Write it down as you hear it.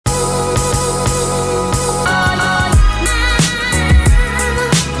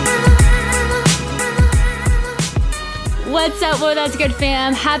Well, that's good,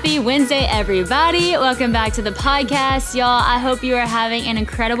 fam. Happy Wednesday, everybody. Welcome back to the podcast. Y'all, I hope you are having an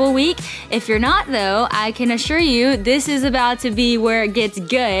incredible week. If you're not, though, I can assure you this is about to be where it gets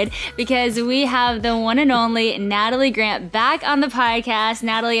good because we have the one and only Natalie Grant back on the podcast.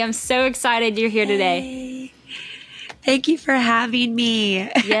 Natalie, I'm so excited you're here today. Hey. Thank you for having me.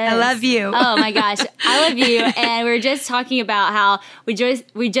 Yes. I love you. Oh my gosh, I love you. And we were just talking about how we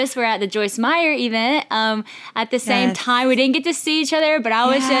just were at the Joyce Meyer event at the same time. We didn't get to see each other, but I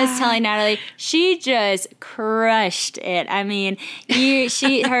was just telling Natalie, she just crushed it. I mean,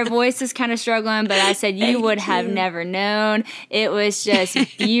 her voice is kind of struggling, but I said you would have never known. It was just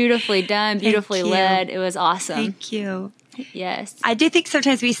beautifully done, beautifully led. It was awesome. Thank you. Yes. I do think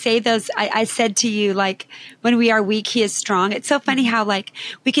sometimes we say those, I said to you, like, when we are weak, he is strong. It's so funny how, like,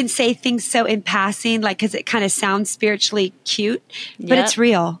 we can say things so in passing, like, because it kind of sounds spiritually cute, but it's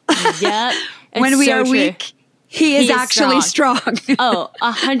real. Yep. When we are weak, he is actually strong. Oh,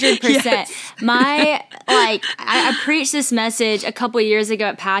 100%. I preached this message a couple of years ago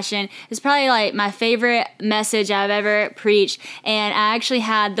at Passion. It's probably like my favorite message I've ever preached. And I actually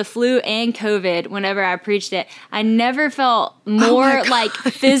had the flu and COVID whenever I preached it. I never felt more like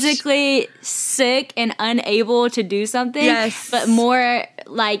physically sick and unable to do something, but more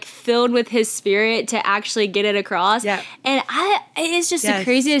like filled with his spirit to actually get it across. And it's just the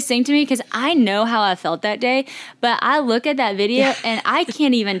craziest thing to me because I know how I felt that day. But I look at that video and I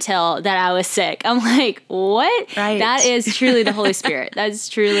can't even tell that I was sick. I'm like, what? Right. That is truly the Holy Spirit. That's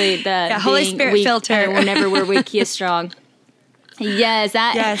truly the Holy Spirit filter. Whenever we're weak, he is strong. Yes,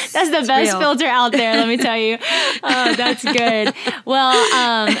 that's the best filter out there, let me tell you. Oh, that's good.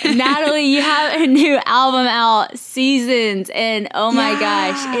 Well, Natalie, you have a new album out, Seasons, and oh my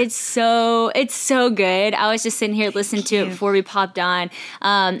gosh, it's so good. I was just sitting here listening to it before we popped on.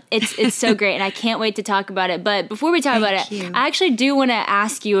 It's so great, and I can't wait to talk about it. But before we talk about it, I actually do want to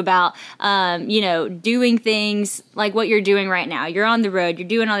ask you about, doing things like what you're doing right now. You're on the road, you're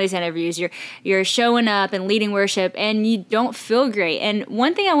doing all these interviews, you're showing up and leading worship, and you don't feel great. And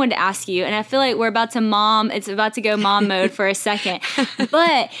one thing I wanted to ask you, and I feel like it's about to go mom mode for a second,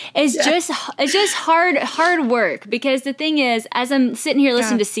 but it's just hard work, because the thing is, as I'm sitting here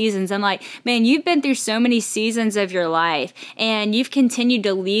listening to Seasons, I'm like, man, you've been through so many seasons of your life, and you've continued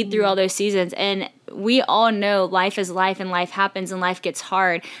to lead through all those seasons, and we all know life is life and life happens and life gets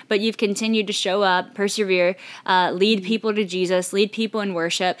hard, but you've continued to show up, persevere, lead people to Jesus, lead people in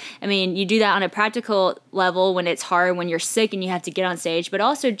worship. I mean, you do that on a practical level when it's hard, when you're sick and you have to get on stage, but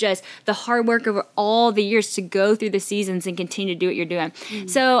also just the hard work over all the years to go through the seasons and continue to do what you're doing.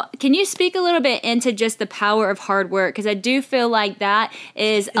 So can you speak a little bit into just the power of hard work? Because I do feel like that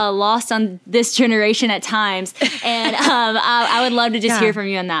is lost on this generation at times. And I would love to just hear from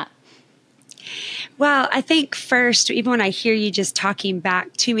you on that. Well, I think first, even when I hear you just talking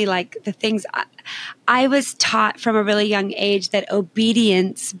back to me, like the things I was taught from a really young age, that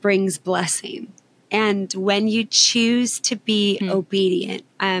obedience brings blessing. And when you choose to be obedient,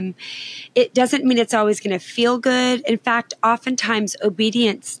 it doesn't mean it's always going to feel good. In fact, oftentimes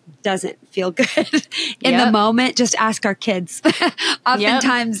obedience doesn't feel good in the moment. Just ask our kids.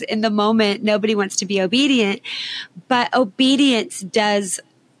 Oftentimes in the moment, nobody wants to be obedient, but obedience does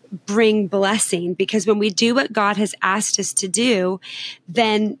bring blessing, because when we do what God has asked us to do,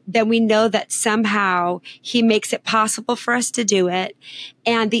 then we know that somehow he makes it possible for us to do it,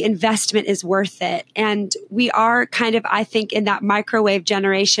 and the investment is worth it. And we are kind of, I think, in that microwave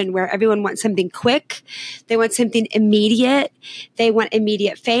generation where everyone wants something quick. They want something immediate. They want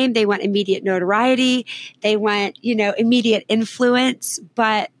immediate fame. They want immediate notoriety. They want, immediate influence.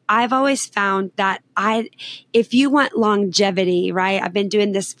 But I've always found that if you want longevity, right? I've been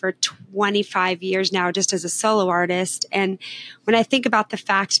doing this for 25 years now, just as a solo artist. And when I think about the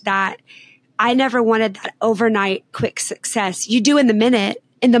fact that I never wanted that overnight quick success, you do in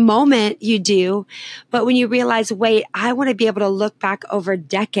the moment you do. But when you realize, wait, I want to be able to look back over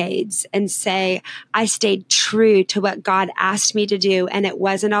decades and say, I stayed true to what God asked me to do. And it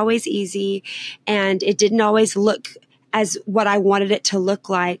wasn't always easy. And it didn't always look as what I wanted it to look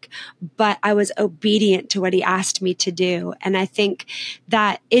like, but I was obedient to what he asked me to do. And I think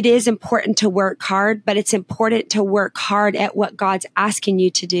that it is important to work hard, but it's important to work hard at what God's asking you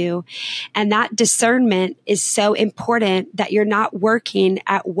to do. And that discernment is so important, that you're not working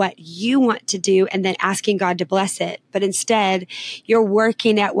at what you want to do and then asking God to bless it, but instead you're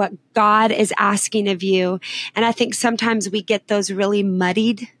working at what God is asking of you. And I think sometimes we get those really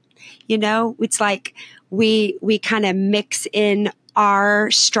muddied. It's like we kind of mix in our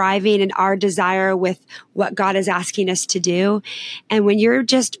striving and our desire with what God is asking us to do. And when you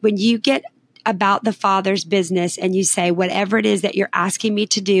get about the Father's business and you say, whatever it is that you're asking me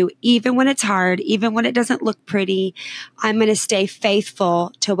to do, even when it's hard, even when it doesn't look pretty, I'm going to stay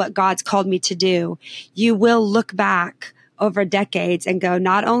faithful to what God's called me to do. You will look back over decades and go,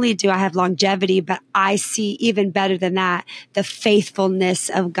 not only do I have longevity, but I see even better than that, the faithfulness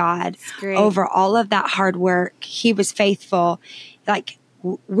of God over all of that hard work. He was faithful. Like,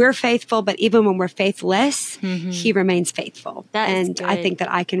 we're faithful, but even when we're faithless, he remains faithful. And I think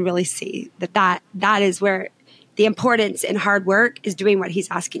that I can really see that is where the importance in hard work is doing what he's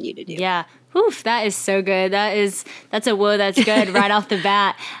asking you to do. Yeah. Oof, that is so good. That's a whoa, that's good right off the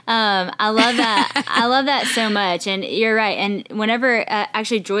bat. I love that. I love that so much. And you're right. And whenever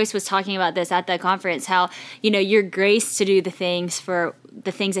actually Joyce was talking about this at the conference, how, you're graced to do the things for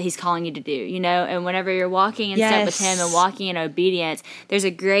the things that he's calling you to do, and whenever you're walking in step with him and walking in obedience, there's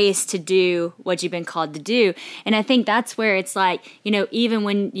a grace to do what you've been called to do. And I think that's where it's like, even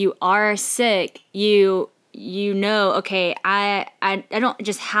when you are sick, okay, I don't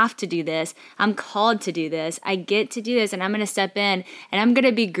just have to do this. I'm called to do this. I get to do this, and I'm going to step in, and I'm going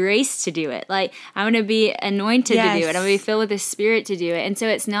to be graced to do it. Like, I'm going to be anointed to do it. I'm going to be filled with the Spirit to do it. And so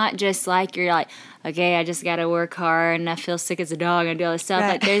it's not just like you're like, okay, I just got to work hard and I feel sick as a dog and do all this stuff.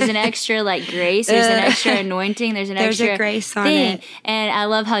 Like, there's an extra grace, there's an extra anointing, there's extra a grace on thing. it. And I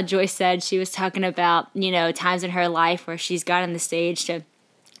love how Joyce said, she was talking about, times in her life where she's got on the stage to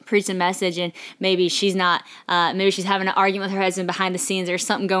preach a message, and maybe she's not, maybe she's having an argument with her husband behind the scenes or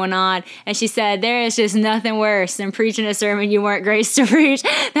something going on, and she said, there is just nothing worse than preaching a sermon you weren't graced to preach,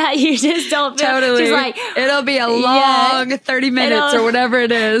 that you just don't feel. Totally. She's like, it'll be a long 30 minutes or whatever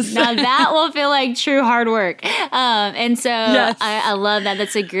it is. Now that will feel like true hard work. And so I love that.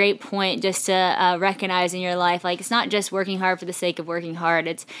 That's a great point, just to recognize in your life, like, it's not just working hard for the sake of working hard.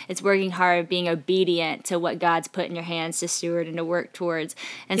 It's working hard, being obedient to what God's put in your hands to steward and to work towards.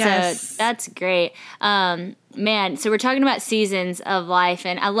 And so that's great. Man, so we're talking about seasons of life,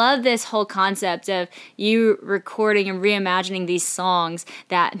 and I love this whole concept of you recording and reimagining these songs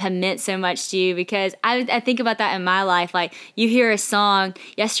that have meant so much to you, because I think about that in my life. Like, you hear a song.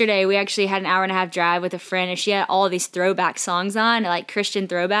 Yesterday, we actually had an hour and a half drive with a friend, and she had all these throwback songs on, like Christian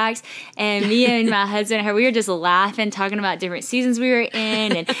throwbacks, and me and my husband, we were just laughing, talking about different seasons we were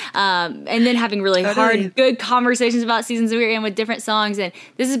in, and then having really hard, good conversations about seasons we were in with different songs. And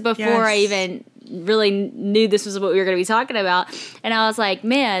this is before I even really knew this was what we were going to be talking about. And I was like,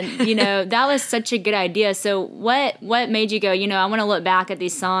 man, that was such a good idea. So what made you go, I want to look back at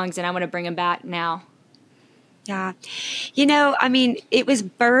these songs and I want to bring them back now? Yeah. It was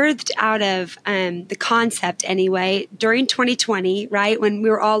birthed out of the concept anyway, during 2020, right? When we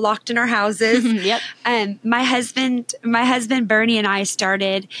were all locked in our houses. Yep. My husband, Bernie, and I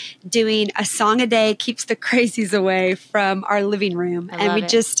started doing a song a day keeps the crazies away from our living room. And we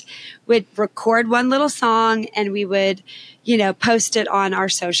just would record one little song and we would, post it on our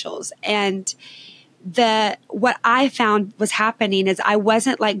socials. And what I found was happening is I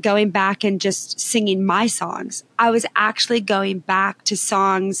wasn't going back and just singing my songs. I was actually going back to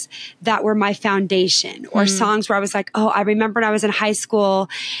songs that were my foundation, or songs where I was like, oh, I remember when I was in high school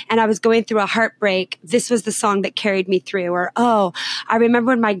and I was going through a heartbreak. This was the song that carried me through. Or, oh, I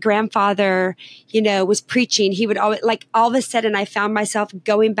remember when my grandfather, was preaching, he would always, all of a sudden I found myself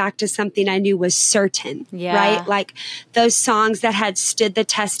going back to something I knew was certain, right? Like those songs that had stood the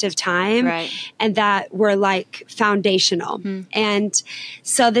test of time, and that were foundational. And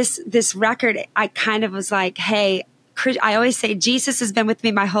so this record, I kind of was like, hey, I always say Jesus has been with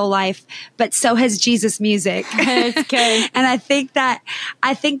me my whole life, but so has Jesus music. That's good. And I think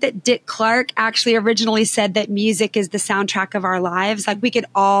that Dick Clark actually originally said that music is the soundtrack of our lives. Like, we could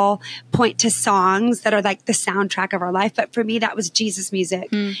all point to songs that are like the soundtrack of our life. But for me, that was Jesus music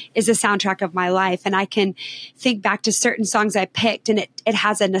is the soundtrack of my life. And I can think back to certain songs I picked, and it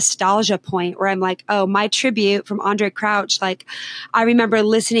has a nostalgia point where I'm like, oh, my tribute from Andre Crouch. Like, I remember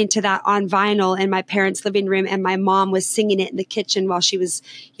listening to that on vinyl in my parents' living room, and my mom was singing it in the kitchen while she was,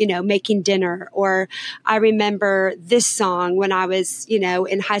 making dinner. Or I remember this song when I was,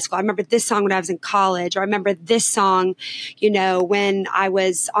 in high school. I remember this song when I was in college. Or I remember this song, when I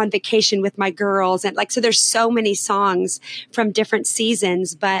was on vacation with my girls. And so there's so many songs from different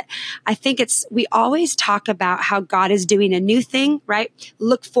seasons, but I think we always talk about how God is doing a new thing, right?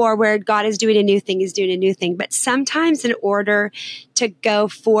 Look forward. God is doing a new thing, he's doing a new thing. But sometimes in order to to go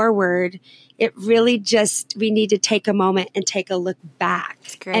forward, it really just, we need to take a moment and take a look back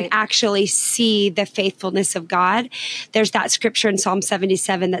and actually see the faithfulness of God. There's that scripture in Psalm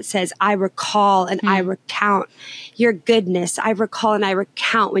 77 that says, I recall and I recount your goodness. I recall and I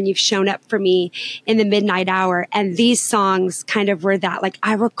recount when you've shown up for me in the midnight hour. And these songs kind of were that, like,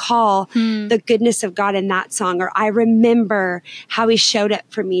 I recall the goodness of God in that song, or I remember how he showed up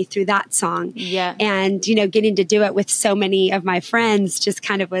for me through that song. Yeah. And, you know, getting to do it with so many of my friends just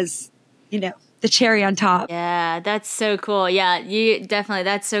kind of was, you know, the cherry on top. Yeah, that's so cool. Yeah, you definitely,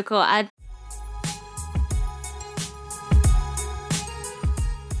 that's so cool.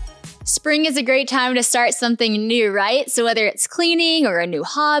 Spring is a great time to start something new, right? So whether it's cleaning or a new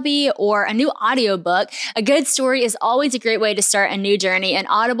hobby or a new audiobook, a good story is always a great way to start a new journey, and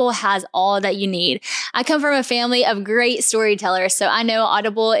Audible has all that you need. I come from a family of great storytellers, so I know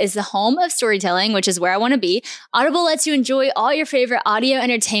Audible is the home of storytelling, which is where I want to be. Audible lets you enjoy all your favorite audio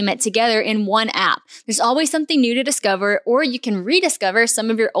entertainment together in one app. There's always something new to discover, or you can rediscover some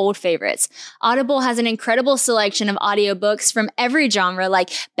of your old favorites. Audible has an incredible selection of audiobooks from every genre,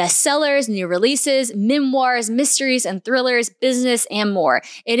 like bestsellers, new releases, memoirs, mysteries and thrillers, business, and more.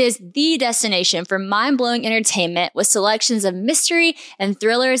 It is the destination for mind-blowing entertainment with selections of mystery and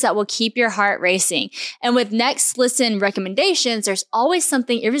thrillers that will keep your heart racing. And with next listen recommendations, there's always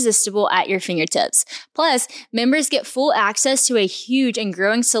something irresistible at your fingertips. Plus, members get full access to a huge and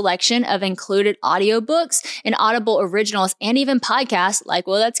growing selection of included audiobooks and Audible originals and even podcasts like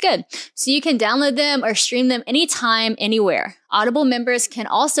Well, That's Good. So you can download them or stream them anytime, anywhere. Audible members can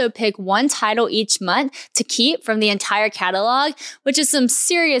also pick one title each month to keep from the entire catalog, which is some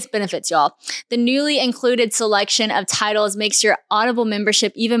serious benefits, y'all. The newly included selection of titles makes your Audible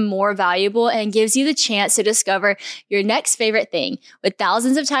membership even more valuable and gives you the chance to discover your next favorite thing. With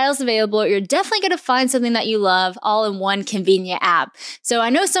thousands of titles available, you're definitely going to find something that you love all in one convenient app. So I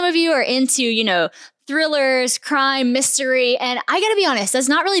know some of you are into, you know, thrillers, crime, mystery, and I gotta be honest, that's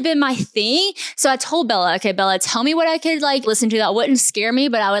not really been my thing. So I told Bella, okay, Bella, tell me what I could like listen to that wouldn't scare me,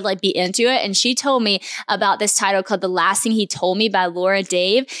 but I would like be into it. And she told me about this title called The Last Thing He Told Me by Laura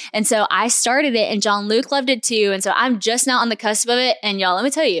Dave. And so I started it, and John Luke loved it too. And so I'm just now on the cusp of it. And y'all, let me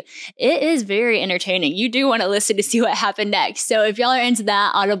tell you, it is very entertaining. You do want to listen to see what happened next. So if y'all are into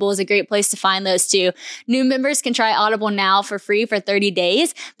that, Audible is a great place to find those too. New members can try Audible now for free for 30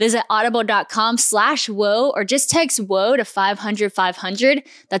 days. Visit audible.com/whoa, or just text whoa to 500-500.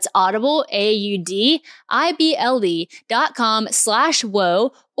 That's Audible,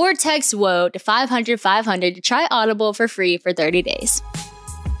 AUDIBLE.com/whoa, or text whoa to 500-500 to try Audible for free for 30 days.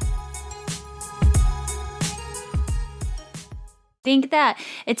 I think that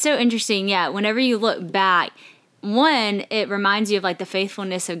it's so interesting. Yeah. Whenever you look back, one, it reminds you of like the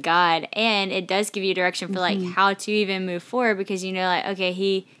faithfulness of God, and it does give you direction for like how to even move forward, because you know, like, okay,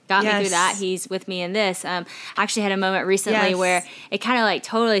 he got me through that. He's with me in this. I actually had a moment recently where it kind of like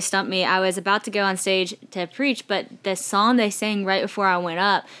totally stumped me. I was about to go on stage to preach, but the song they sang right before I went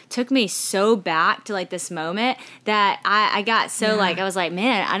up took me so back to like this moment that I got so like, I was like,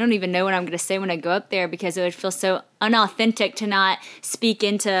 man, I don't even know what I'm going to say when I go up there, because it would feel so unauthentic to not speak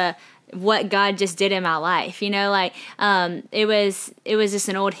into what God just did in my life, you know, like, it was just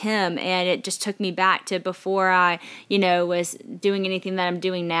an old hymn, and it just took me back to before I, you know, was doing anything that I'm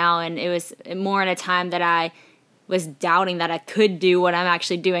doing now. And it was more in a time that I was doubting that I could do what I'm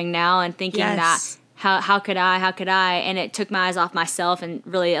actually doing now, and thinking that how could I, and it took my eyes off myself and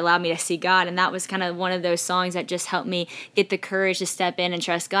really allowed me to see God. And that was kind of one of those songs that just helped me get the courage to step in and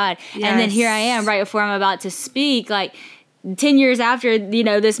trust God. And then here I am right before I'm about to speak, like 10 years after, you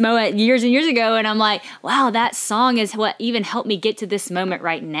know, this moment years and years ago. And I'm like, wow, that song is what even helped me get to this moment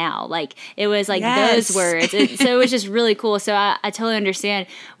right now. Like, it was like those words. So it was just really cool. So I totally understand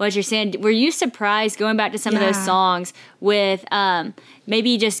what you're saying. Were you surprised going back to some of those songs with,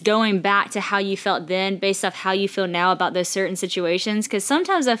 maybe just going back to how you felt then based off how you feel now about those certain situations? Because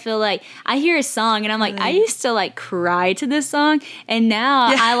sometimes I feel like I hear a song and I'm like, I used to like cry to this song, and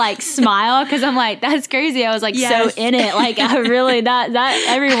now I like smile because I'm like, that's crazy. I was like so in it. Like, I really, that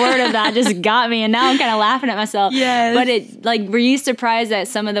every word of that just got me, and now I'm kind of laughing at myself. But it, like, were you surprised at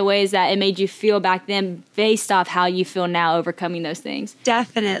some of the ways that it made you feel back then based off how you feel now overcoming those things?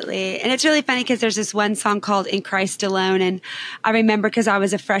 Definitely. And it's really funny because there's this one song called In Christ Alone. And I remember because I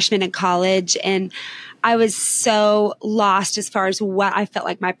was a freshman in college, and I was so lost as far as what I felt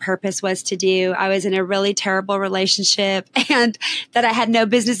like my purpose was to do. I was in a really terrible relationship, and that I had no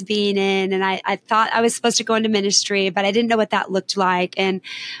business being in. And I thought I was supposed to go into ministry, but I didn't know what that looked like. And,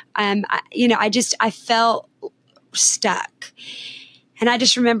 I felt stuck. And I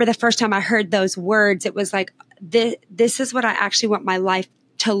just remember the first time I heard those words, it was like, this is what I actually want my life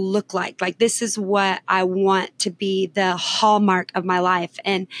to look like. Like, this is what I want to be the hallmark of my life.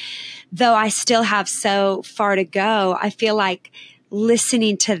 And though I still have so far to go, I feel like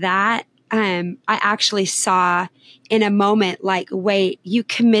listening to that, I actually saw in a moment, like, wait, you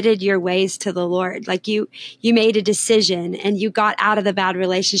committed your ways to the Lord. Like you made a decision and you got out of the bad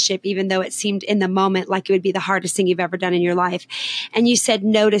relationship, even though it seemed in the moment like it would be the hardest thing you've ever done in your life. And you said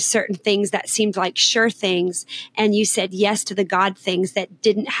no to certain things that seemed like sure things. And you said yes to the God things that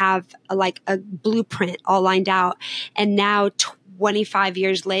didn't have like a blueprint all lined out. And now 25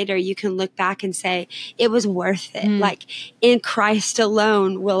 years later, you can look back and say, it was worth it. Like, in Christ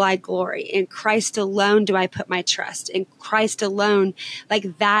alone will I glory. In Christ alone do I put my trust. In Christ alone,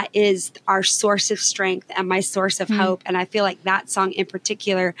 like, that is our source of strength and my source of hope. And I feel like that song in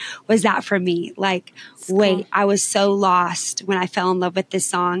particular was that for me. Like, wait, I was so lost when I fell in love with this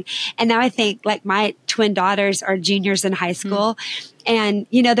song. And now I think, like, my twin daughters are juniors in high school. And,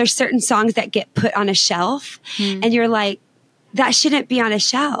 you know, there's certain songs that get put on a shelf and you're like, that shouldn't be on a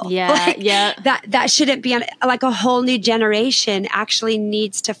shelf. That shouldn't be on, like, a whole new generation actually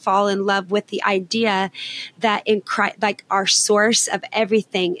needs to fall in love with the idea that in Christ, like, our source of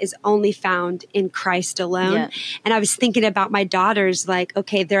everything is only found in Christ alone. Yeah. And I was thinking about my daughters, like,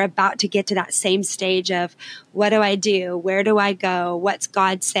 okay, they're about to get to that same stage of, what do I do? Where do I go? What's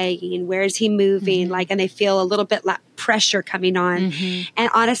God saying? Where is he moving? Like, and they feel a little bit like pressure coming on. And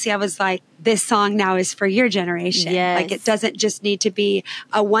honestly, I was like, this song now is for your generation. Yes. Like, it doesn't just need to be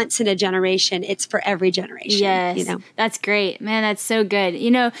a once in a generation. It's for every generation. Yes. You know? That's great, man. That's so good. You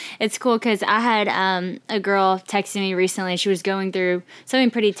know, it's cool because I had a girl texting me recently. She was going through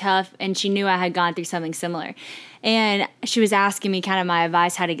something pretty tough and she knew I had gone through something similar. And she was asking me kind of my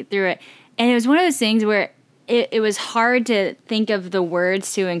advice, how to get through it. And it was one of those things where it was hard to think of the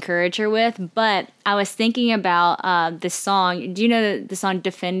words to encourage her with, but I was thinking about this song. Do you know the song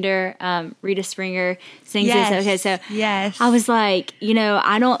Defender? Rita Springer sings this. Okay, so I was like, you know,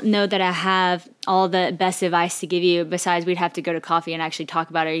 I don't know that I have all the best advice to give you, besides we'd have to go to coffee and actually talk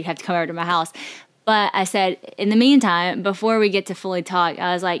about it, or you'd have to come over to my house. But I said, in the meantime, before we get to fully talk,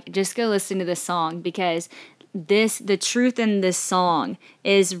 I was like, just go listen to this song, because the truth in this song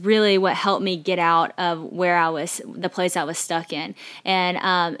is really what helped me get out of the place I was stuck in.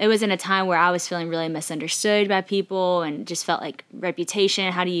 And it was in a time where I was feeling really misunderstood by people and just felt like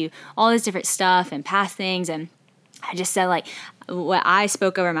reputation, all this different stuff and past things. And I just said, like, what I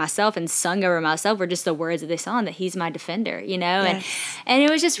spoke over myself and sung over myself were just the words of this song, that he's my defender, you know? Yes. And it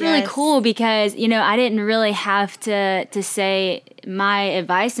was just really cool because, you know, I didn't really have to say my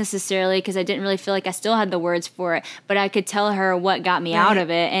advice necessarily, because I didn't really feel like I still had the words for it, but I could tell her what got me out of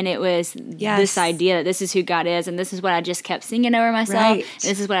it. And it was this idea that this is who God is, and this is what I just kept singing over myself. And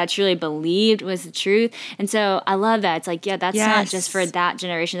this is what I truly believed was the truth. And so I love that. It's like, that's not just for that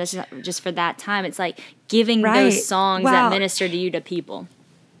generation. That's just for that time. It's like giving those songs that minister to you to people.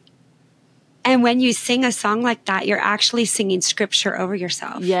 And when you sing a song like that, you're actually singing scripture over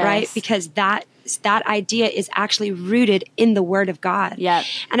yourself, right? Because that idea is actually rooted in the word of God. Yeah.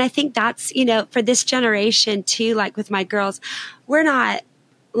 And I think that's, you know, for this generation too, like with my girls, we're not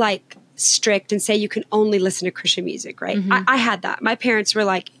like strict and say you can only listen to Christian music, right? I had that. My parents were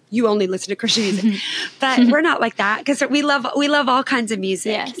like, you only listen to Christian music. But we're not like that, because we love all kinds of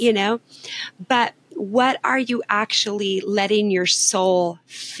music, you know? But what are you actually letting your soul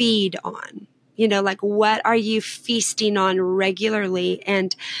feed on? You know, like, what are you feasting on regularly?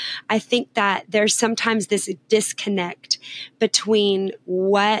 And I think that there's sometimes this disconnect between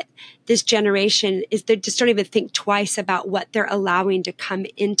what this generation is. They just don't even think twice about what they're allowing to come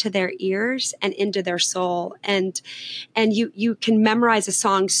into their ears and into their soul. And you can memorize a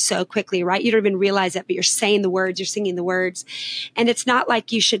song so quickly, right? You don't even realize it, but you're saying the words, you're singing the words. And it's not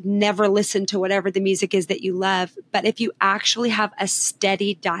like you should never listen to whatever the music is that you love. But if you actually have a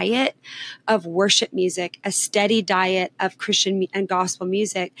steady diet of worship music, a steady diet of Christian and gospel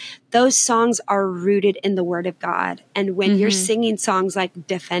music, those songs are rooted in the word of God. And when you're singing songs like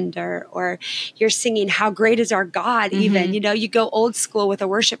Defender, or you're singing How Great Is Our God, even, you know, you go old school with a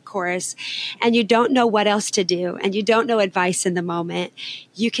worship chorus and you don't know what else to do and you don't know advice in the moment,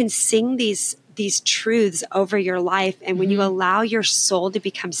 you can sing these truths over your life. And when you allow your soul to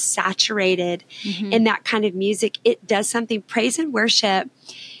become saturated in that kind of music, it does something. Praise and worship,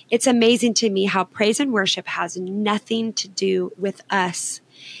 it's amazing to me how praise and worship has nothing to do with us.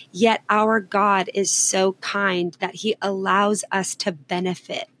 Yet our God is so kind that he allows us to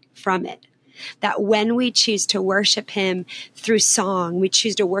benefit from it. That when we choose to worship him through song, we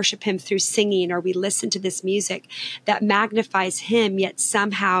choose to worship him through singing, or we listen to this music that magnifies him, yet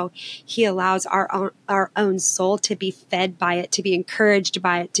somehow he allows our own soul to be fed by it, to be encouraged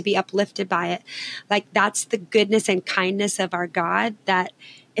by it, to be uplifted by it. Like, that's the goodness and kindness of our God, that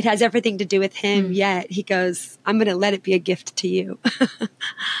it has everything to do with him, yet he goes, I'm going to let it be a gift to you.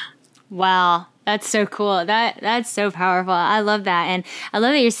 Wow. That's so cool. That's so powerful. I love that. And I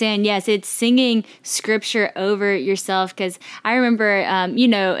love that you're saying, yes, it's singing scripture over yourself. Because I remember,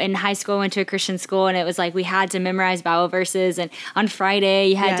 in high school, I went to a Christian school, and it was like we had to memorize Bible verses. And on Friday,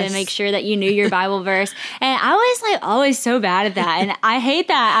 you had to make sure that you knew your Bible verse. And I was like always so bad at that. And I hate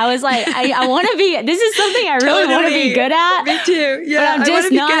that. I was like, I want to be, this is something I really want to be good at. Me too. Yeah, but I'm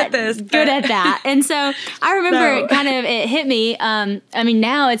just not good at that. And so I remember it hit me.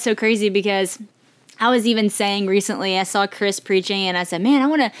 Now it's so crazy because I was even saying recently, I saw Chris preaching, and I said, man, I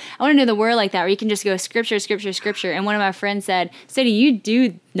want to know the word like that, where you can just go scripture, scripture, scripture. And one of my friends said, Sadie, you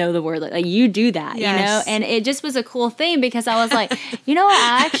do know the word, like you do that, And it just was a cool thing, because I was like,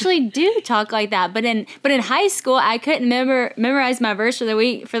 I actually do talk like that. But in high school, I couldn't memorize my verse for the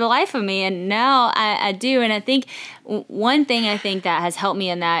week for the life of me. And now I do. And I think one thing that has helped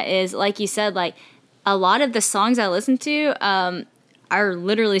me in that is, like you said, like a lot of the songs I listen to, are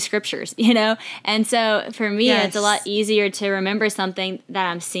literally scriptures, And so for me, it's a lot easier to remember something that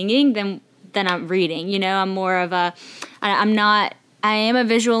I'm singing than I'm reading. I'm more of I am a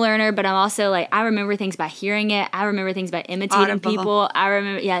visual learner, but I'm also like, I remember things by hearing it. I remember things by imitating people. I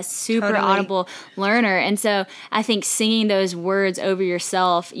remember, super audible learner. And so I think singing those words over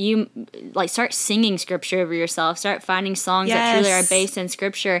yourself, you like start singing scripture over yourself, start finding songs that truly are based in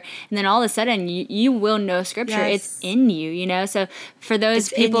scripture. And then all of a sudden you will know scripture. It's in you, So for those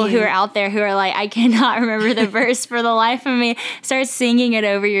people who are out there who are like, I cannot remember the verse for the life of me, start singing it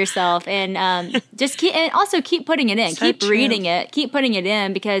over yourself, and just keep putting it in, keep reading it, keep putting it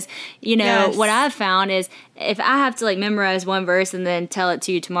in, because what I've found is if I have to like memorize one verse and then tell it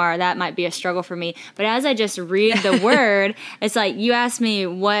to you tomorrow, that might be a struggle for me. But as I just read the word, it's like, you ask me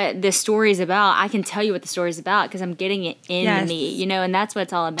what this story is about, I can tell you what the story is about, because I'm getting it in me, and that's what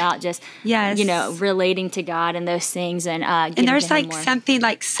it's all about, just relating to God and those things, and there's like something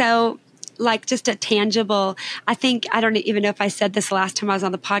like so. Like just a tangible, I don't even know if I said this the last time I was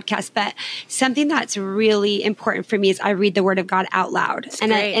on the podcast, but something that's really important for me is I read the word of God out loud.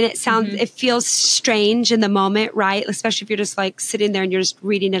 And it sounds, it feels strange in the moment, right? Especially if you're just like sitting there and you're just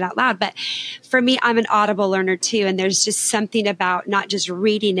reading it out loud. But for me, I'm an audible learner too. And there's just something about not just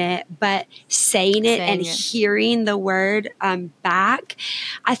reading it, but saying it and hearing the word back.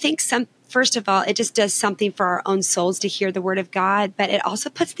 I think first of all, it just does something for our own souls to hear the word of God, but it also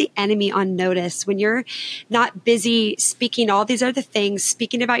puts the enemy on notice. When you're not busy speaking all these other things,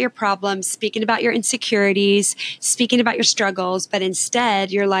 speaking about your problems, speaking about your insecurities, speaking about your struggles, but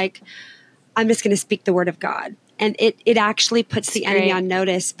instead you're like, I'm just going to speak the word of God. And it actually puts the enemy on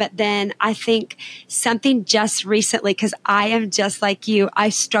notice. But then I think something just recently, because I am just like you, I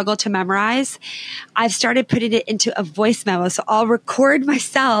struggle to memorize. I've started putting it into a voice memo. So I'll record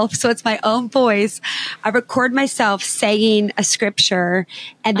myself. So it's my own voice. I record myself saying a scripture,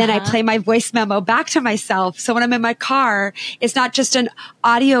 and then I play my voice memo back to myself. So when I'm in my car, it's not just an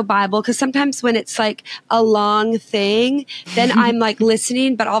audio Bible, because sometimes when it's like a long thing, then I'm like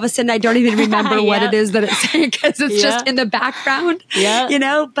listening, but all of a sudden I don't even remember what it is that it's saying, because it's just in the background,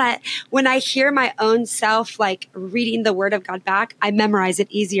 but when I hear my own self, like reading the word of God back, I memorize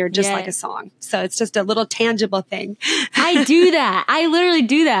it easier, just like a song. So it's just a little tangible thing. I do that. I literally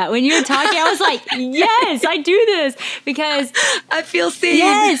do that. When you were talking, I was like, yes, I do this, because I feel seen.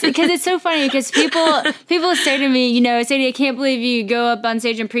 Yes, because it's so funny, because people say to me, Sadie, I can't believe you go up on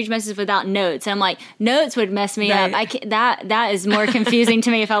stage and preach messages without notes. And I'm like, notes would mess me up. That is more confusing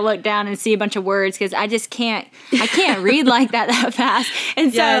to me if I look down and see a bunch of words, because I just can't read like that fast.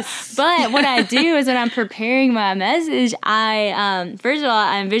 And so, but what I do is when I'm preparing my message, I, first of all,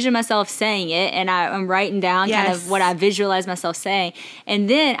 I envision myself saying it, and I'm writing down kind of what I visualize myself saying. And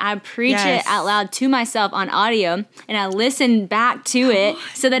then I preach it out loud to myself on audio, and I listen back to it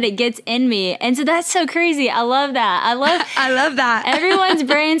so that it gets in me. And so that's so crazy. I love that. I love that. Everyone's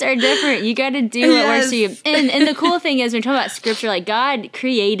brains are different. You got to do what works for you. And the cool thing is, when we talk about scripture, like God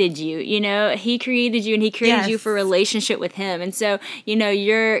created you, He created you, and He created you for relationship with Him. And so,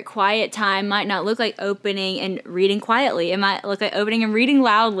 your quiet time might not look like opening and reading quietly. It might look like opening and reading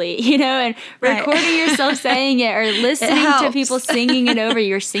loudly, and recording yourself saying it, or listening to people singing it over.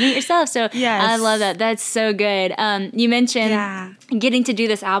 You're singing it yourself. So I love that. That's so good. You mentioned getting to do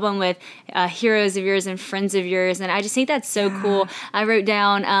this album with heroes of yours and friends of yours, and I just think that's so cool. I wrote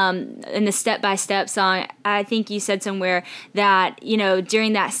down in the Step by Step song, I think you said somewhere that, you know,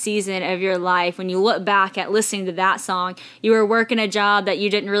 during that season of your life, when you look back at listening to that song, you were working a job that you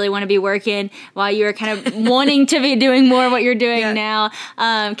didn't really want to be working while you were kind of wanting to be doing more what you're doing now.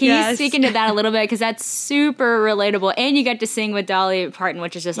 Can you speak into that a little bit? Because that's super relatable. And you got to sing with Dolly Parton,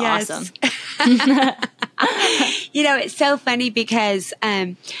 which is just awesome. You know, it's so funny because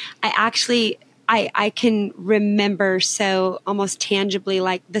I can remember so almost tangibly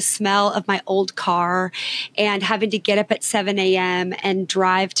like the smell of my old car and having to get up at 7 a.m. and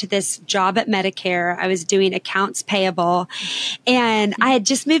drive to this job at Medicare. I was doing accounts payable and I had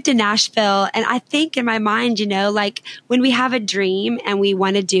just moved to Nashville. And I think in my mind, you know, like when we have a dream and we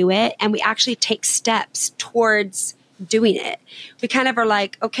want to do it and we actually take steps towards doing it, we kind of are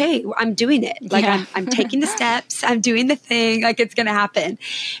like, okay, I'm doing it. Like I'm taking the steps, I'm doing the thing, like it's going to happen.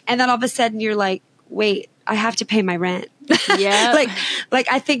 And then all of a sudden you're like, wait, I have to pay my rent. Yeah. like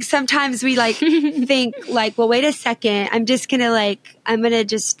I think sometimes we like think like, well, wait a second. I'm just going to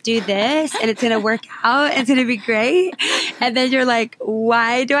just do this and it's going to work out. It's going to be great. And then you're like,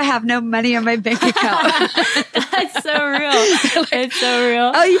 why do I have no money on my bank account? That's so real. It's so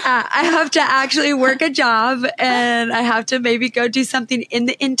real. Oh yeah. I have to actually work a job and I have to maybe go do something in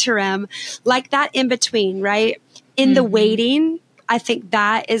the interim, like that in between, right? In the waiting. I think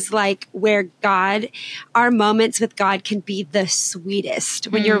that is like where our moments with God can be the sweetest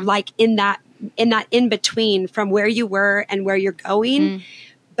when you're like in that in between from where you were and where you're going.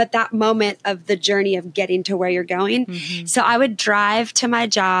 But that moment of the journey of getting to where you're going. So I would drive to my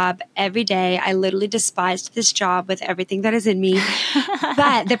job every day. I literally despised this job with everything that is in me.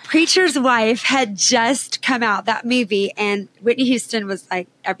 But The Preacher's Wife had just come out, that movie, and Whitney Houston was like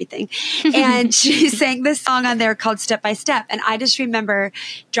everything. And she sang this song on there called Step by Step. And I just remember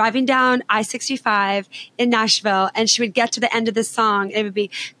driving down I-65 in Nashville, and she would get to the end of the song, and it would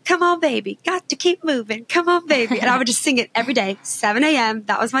be, come on, baby, got to keep moving. Come on, baby. And I would just sing it every day, 7 a.m.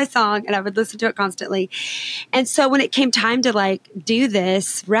 That was my song, and I would listen to it constantly. And so when it came time to like do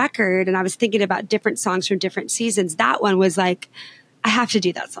this record, and I was thinking about different songs from different seasons, that one was like, I have to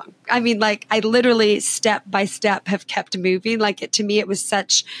do that song. I mean, like I literally step by step have kept moving. Like to me, it was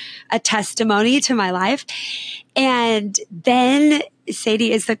such a testimony to my life. And then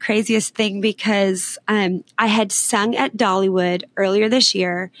Sadie is the craziest thing because I had sung at Dollywood earlier this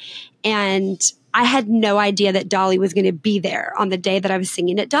year, and I had no idea that Dolly was going to be there on the day that I was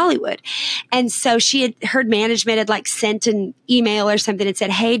singing at Dollywood. And so her management had like sent an email or something and said,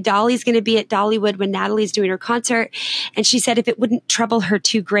 hey, Dolly's going to be at Dollywood when Natalie's doing her concert. And she said, if it wouldn't trouble her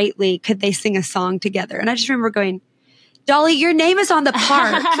too greatly, could they sing a song together? And I just remember going, Dolly, your name is on the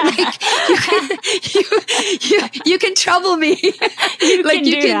park. Like you can trouble me.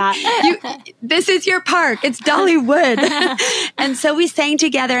 This is your park. It's Dollywood. And so we sang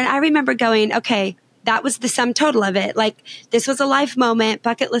together, and I remember going, okay, that was the sum total of it. Like this was a life moment,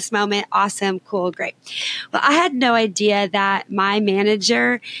 bucket list moment. Awesome. Cool. Great. Well, I had no idea that my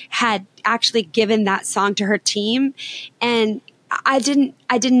manager had actually given that song to her team, and I didn't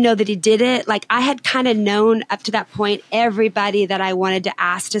know that he did it. Like I had kind of known up to that point everybody that I wanted to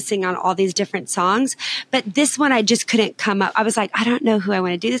ask to sing on all these different songs. But this one I just couldn't come up. I was like, I don't know who I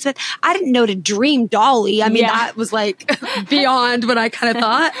want to do this with. I didn't know to dream Dolly. I mean, that was like beyond what I kind of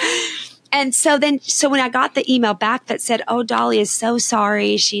thought. And so when I got the email back that said, oh, Dolly is so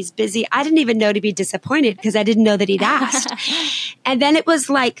sorry, she's busy, I didn't even know to be disappointed because I didn't know that he'd asked. And then it was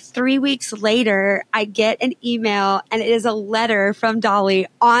like 3 weeks later, I get an email, and it is a letter from Dolly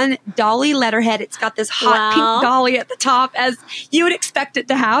on Dolly letterhead. It's got this hot pink Dolly at the top, as you would expect it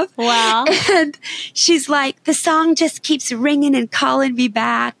to have. Wow. And she's like, the song just keeps ringing and calling me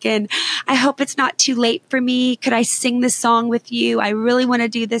back, and I hope it's not too late for me. Could I sing this song with you? I really want to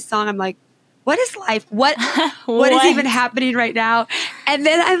do this song. I'm like, what is life? What is even happening right now? And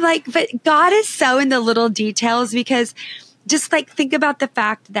then I'm like, but God is so in the little details, because just like think about the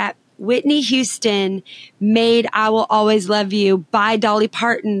fact that Whitney Houston made I Will Always Love You by Dolly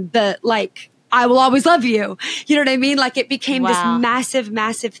Parton, I Will Always Love You. You know what I mean? Like it became this massive,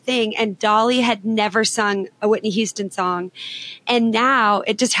 massive thing. And Dolly had never sung a Whitney Houston song. And now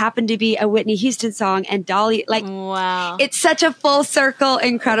it just happened to be a Whitney Houston song. And Dolly, it's such a full circle,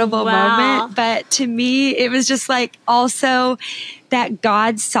 incredible moment. But to me, it was just like also that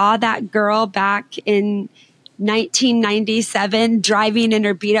God saw that girl back in 1997 driving in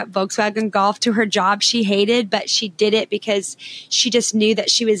her beat up Volkswagen Golf to her job she hated, but she did it because she just knew that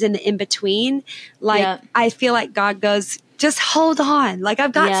she was in the in-between. I feel like God goes, just hold on. Like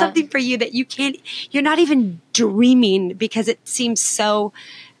I've got something for you that you're not even dreaming, because it seems so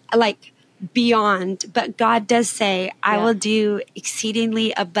like beyond, but God does say, I will do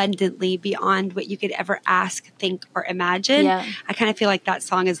exceedingly abundantly beyond what you could ever ask, think, or imagine. I kind of feel like that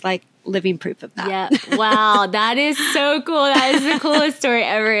song is like living proof of that. Yeah. Wow. That is so cool. That is the coolest story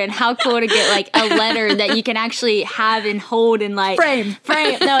ever. And how cool to get like a letter that you can actually have and hold and like frame.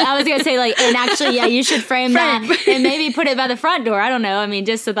 No, I was going to say like, and actually, you should frame that and maybe put it by the front door. I don't know. I mean,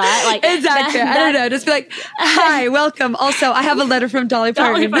 just so that like. Exactly. I don't know. Just be like, hi, welcome. Also, I have a letter from Dolly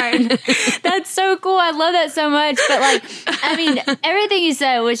Parton. That's so cool. I love that so much. But like, I mean, everything you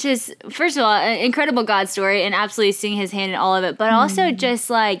said, which is, first of all, an incredible God story and absolutely seeing his hand in all of it, but also just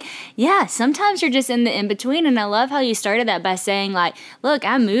like, sometimes you're just in the in-between. And I love how you started that by saying like, look,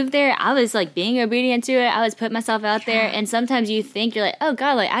 I moved there. I was like being obedient to it. I was putting myself out there. And sometimes you think you're like, oh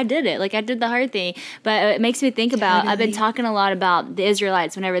God, like I did it. Like I did the hard thing. But it makes me think about, I've been talking a lot about the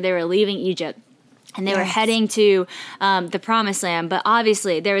Israelites whenever they were leaving Egypt. And they were heading to the promised land. But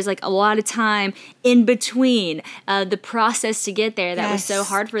obviously, there was like a lot of time in between the process to get there that was so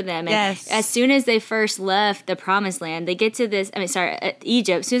hard for them. And as soon as they first left the promised land, they get to this,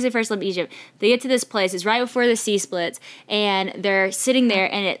 Egypt. As soon as they first left Egypt, they get to this place. It's right before the sea splits. And they're sitting there,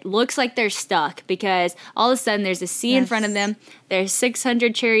 and it looks like they're stuck because all of a sudden there's a sea in front of them. There's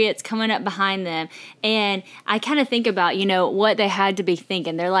 600 chariots coming up behind them. And I kind of think about, what they had to be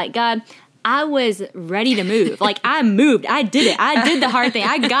thinking. They're like, God, I was ready to move. Like I moved. I did it. I did the hard thing.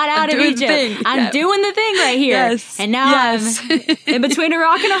 I got out of Egypt. I'm doing the thing right here. And now I'm in between a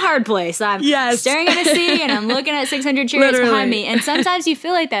rock and a hard place. I'm staring at a sea and I'm looking at 600 chariots behind me. And sometimes you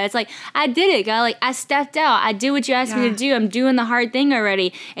feel like that. It's like, I did it, God. Like I stepped out. I did what you asked me to do. I'm doing the hard thing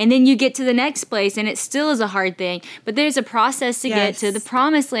already. And then you get to the next place and it still is a hard thing. But there's a process to get to the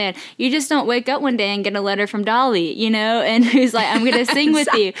promised land. You just don't wake up one day and get a letter from Dolly, and who's like, I'm going to sing with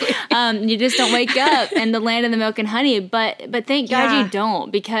you. You just don't wake up in the land of the milk and honey. But thank God you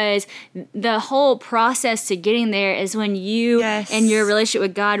don't, because the whole process to getting there is when you and your relationship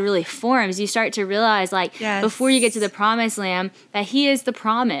with God really forms. You start to realize, like, before you get to the promised land, that He is the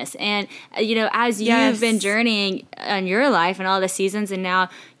promise. And, as you've been journeying in your life and all the seasons, and now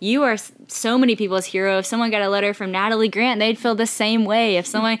you are so many people's hero. If someone got a letter from Natalie Grant, they'd feel the same way. If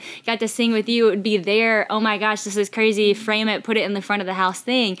someone got to sing with you, it would be their, oh my gosh, this is crazy, frame it, put it in the front of the house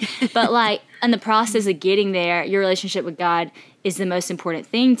thing. But like in the process of getting there, your relationship with God is the most important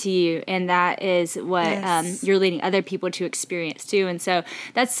thing to you. And that is what you're leading other people to experience too. And so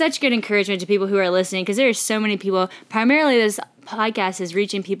that's such good encouragement to people who are listening, because there are so many people, primarily this podcast is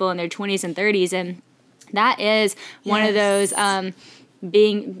reaching people in their 20s and 30s. And that is one of those,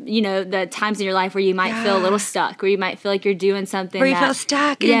 being, the times in your life where you might feel a little stuck, where you might feel like you're doing something where you feel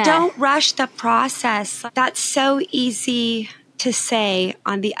stuck. And don't rush the process. That's so easy to say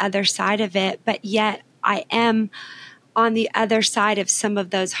on the other side of it, but yet I am on the other side of some of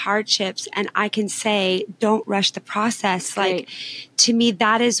those hardships, and I can say, don't rush the process. Like, to me,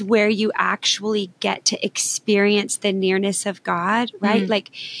 that is where you actually get to experience the nearness of God, right?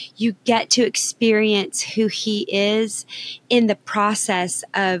 Like, you get to experience who He is in the process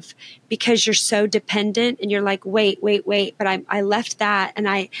of, because you're so dependent and you're like, wait, but I left that and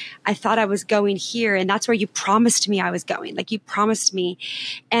I thought I was going here, and that's where you promised me I was going. Like, you promised me.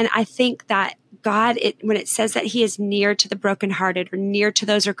 And I think that God, when it says that He is near to the brokenhearted or near to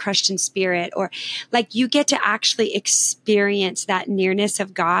those who are crushed in spirit, or like, you get to actually experience that nearness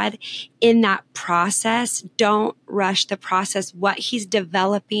of God in that process. Don't rush the process. What He's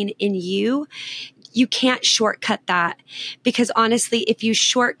developing in you, you can't shortcut that, because honestly, if you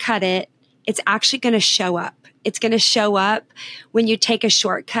shortcut it, it's actually going to show up. It's going to show up when you take a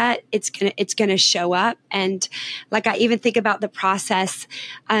shortcut. It's going to show up. And like, I even think about the process,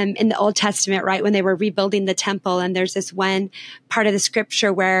 in the Old Testament, right? When they were rebuilding the temple, and there's this one part of the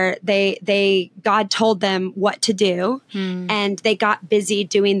scripture where God told them what to do, and they got busy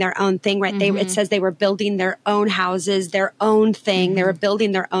doing their own thing, right? It says they were building their own houses, their own thing. They were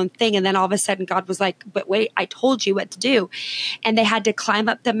building their own thing. And then all of a sudden God was like, but wait, I told you what to do. And they had to climb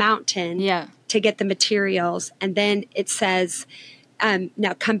up the mountain to get the materials. And then it says,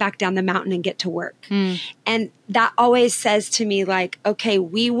 now come back down the mountain and get to work. And that always says to me, like, okay,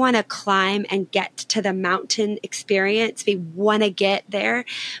 we want to climb and get to the mountain experience. We want to get there,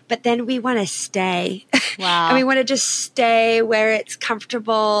 but then we want to stay. Wow. And we want to just stay where it's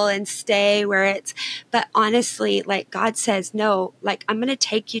comfortable and stay where it's, but honestly, like, God says, no, like, I'm going to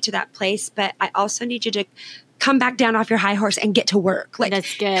take you to that place, but I also need you to come back down off your high horse and get to work. Like,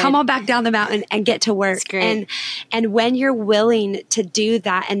 that's good. Come on back down the mountain and get to work. That's great. And when you're willing to do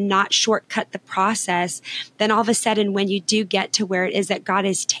that and not shortcut the process, then all of a sudden, when you do get to where it is that God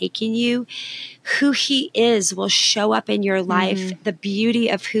is taking you, who he is will show up in your life. Mm-hmm. The beauty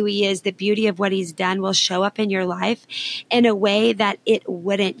of who he is, the beauty of what he's done will show up in your life in a way that it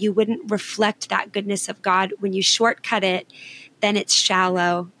wouldn't. You wouldn't reflect that goodness of God. When you shortcut it, then it's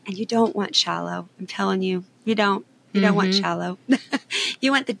shallow, and you don't want shallow. I'm telling you, you don't. You don't want shallow.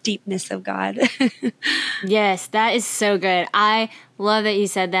 You want the deepness of God. Yes, that is so good. I love that you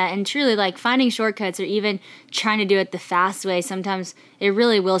said that. And truly, like, finding shortcuts or even trying to do it the fast way, sometimes it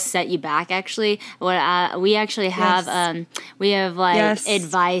really will set you back. Actually, we actually have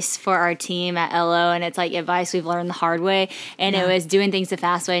advice for our team at LO, and it's like advice we've learned the hard way. And it was doing things the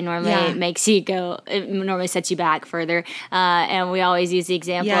fast way normally makes you go. It normally sets you back further. And we always use the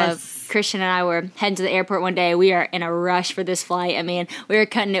example of Christian and I were heading to the airport one day. We are in a rush for this flight. I mean, we were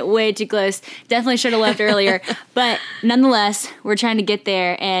cutting it way too close. Definitely should have left earlier, but nonetheless, we're trying to get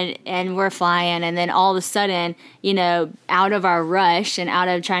there, and we're flying, and then all of a sudden, you know, out of our rush and out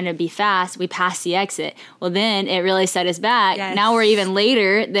of trying to be fast, we pass the exit. Well, then it really set us back. Yes. Now we're even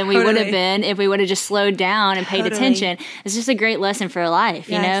later than we would have been if we would have just slowed down and paid attention. It's just a great lesson for life,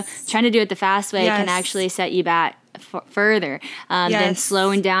 you know? Trying to do it the fast way can actually set you back further than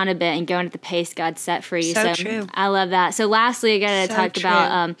slowing down a bit and going at the pace God set for you. So true. I love that. So lastly, I got to talk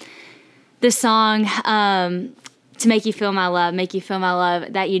about the song To Make You Feel My Love,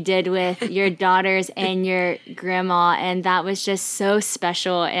 that you did with your daughters and your grandma. And that was just so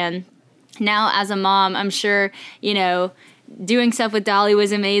special. And now as a mom, I'm sure, you know, doing stuff with Dolly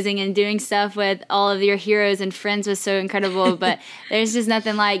was amazing, and doing stuff with all of your heroes and friends was so incredible, but there's just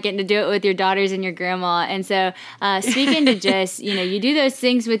nothing like getting to do it with your daughters and your grandma. And so speaking to just, you know, you do those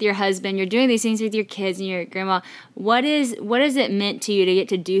things with your husband, you're doing these things with your kids and your grandma. What has it meant to you to get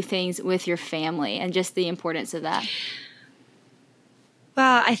to do things with your family, and just the importance of that?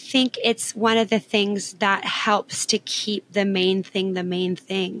 Well, I think it's one of the things that helps to keep the main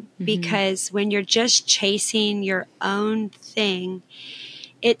thing, because when you're just chasing your own thing,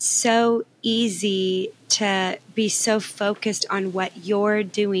 it's so easy to be so focused on what you're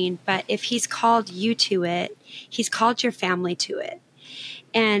doing. But if he's called you to it, he's called your family to it.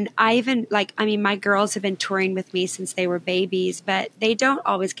 And my girls have been touring with me since they were babies, but they don't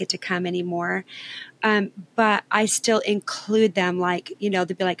always get to come anymore. But I still include them, like, you know,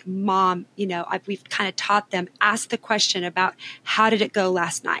 they'll be like, Mom, you know, we've kind of taught them, ask the question about how did it go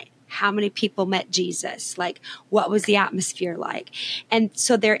last night? How many people met Jesus? Like, what was the atmosphere like? And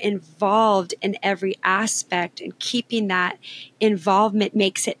so they're involved in every aspect, and keeping that involvement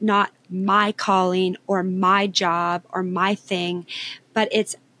makes it not my calling or my job or my thing, but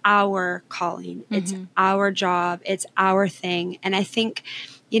it's our calling. It's our job. It's our thing. And I think,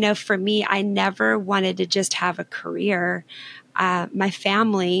 you know, for me, I never wanted to just have a career. My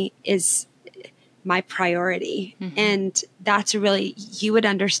family is my priority. And that's really, you would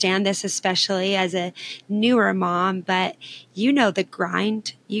understand this, especially as a newer mom, but you know the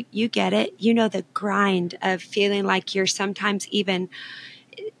grind. You get it. You know the grind of feeling like you're sometimes even,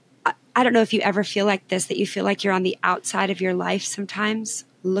 I don't know if you ever feel like this, that you feel like you're on the outside of your life sometimes,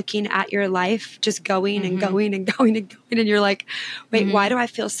 looking at your life, just going and going and going and going. And you're like, wait, why do I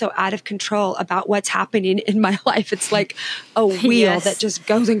feel so out of control about what's happening in my life? It's like a wheel that just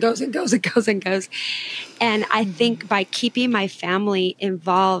goes and goes and goes and goes and goes. And I think by keeping my family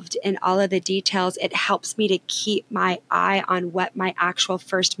involved in all of the details, it helps me to keep my eye on what my actual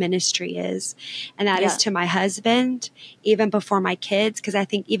first ministry is. And that is to my husband, even before my kids. Because I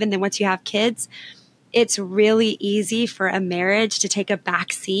think even then once you have kids, it's really easy for a marriage to take a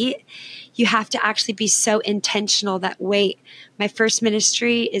back seat. You have to actually be so intentional that, wait, my first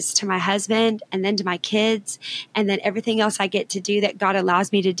ministry is to my husband and then to my kids. And then everything else I get to do that God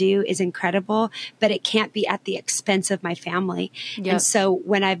allows me to do is incredible, but it can't be at the expense of my family. Yep. And so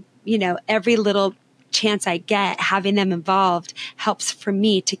when every little chance I get, having them involved helps for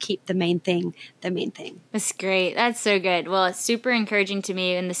me to keep the main thing. That's great. That's so good. Well, it's super encouraging to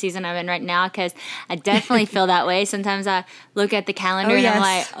me in the season I'm in right now, because I definitely feel that way. Sometimes I look at the calendar and I'm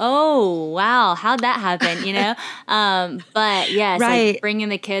like, oh, wow, how'd that happen? You know? But yes, like bringing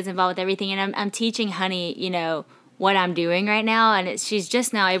the kids involved with everything. And I'm teaching Honey, you know, what I'm doing right now, and she's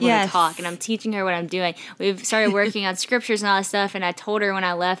just now able to talk, and I'm teaching her what I'm doing. We've started working on scriptures and all that stuff, and I told her when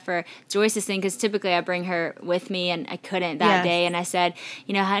I left for Joyce's thing, because typically I bring her with me, and I couldn't that day, and I said,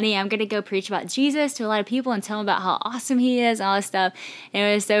 you know, Honey, I'm going to go preach about Jesus to a lot of people and tell them about how awesome he is and all this stuff. And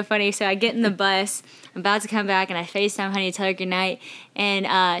it was so funny. So I get in the bus, I'm about to come back, and I FaceTime Honey to tell her goodnight,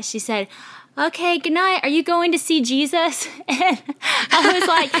 and she said, okay, good night. Are you going to see Jesus? And I was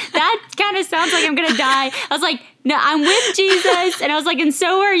like, that kind of sounds like I'm going to die. I was like, no, I'm with Jesus. And I was like, and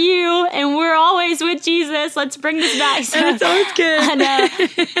so are you. And we're always with Jesus. Let's bring this back. So, and it's always good. I know.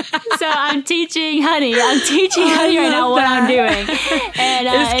 So I'm teaching honey. Honey right now what I'm doing. And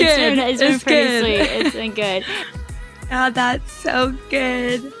it's been pretty sweet. It's been good. Oh, that's so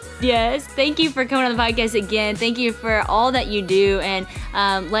good. Yes. Thank you for coming on the podcast again. Thank you for all that you do and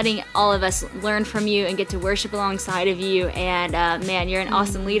letting all of us learn from you and get to worship alongside of you. And man, you're an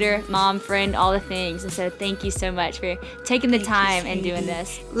awesome leader, mom, friend, all the things. And so thank you so much for taking the time and doing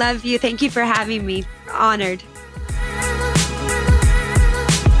this. Love you. Thank you for having me. Honored.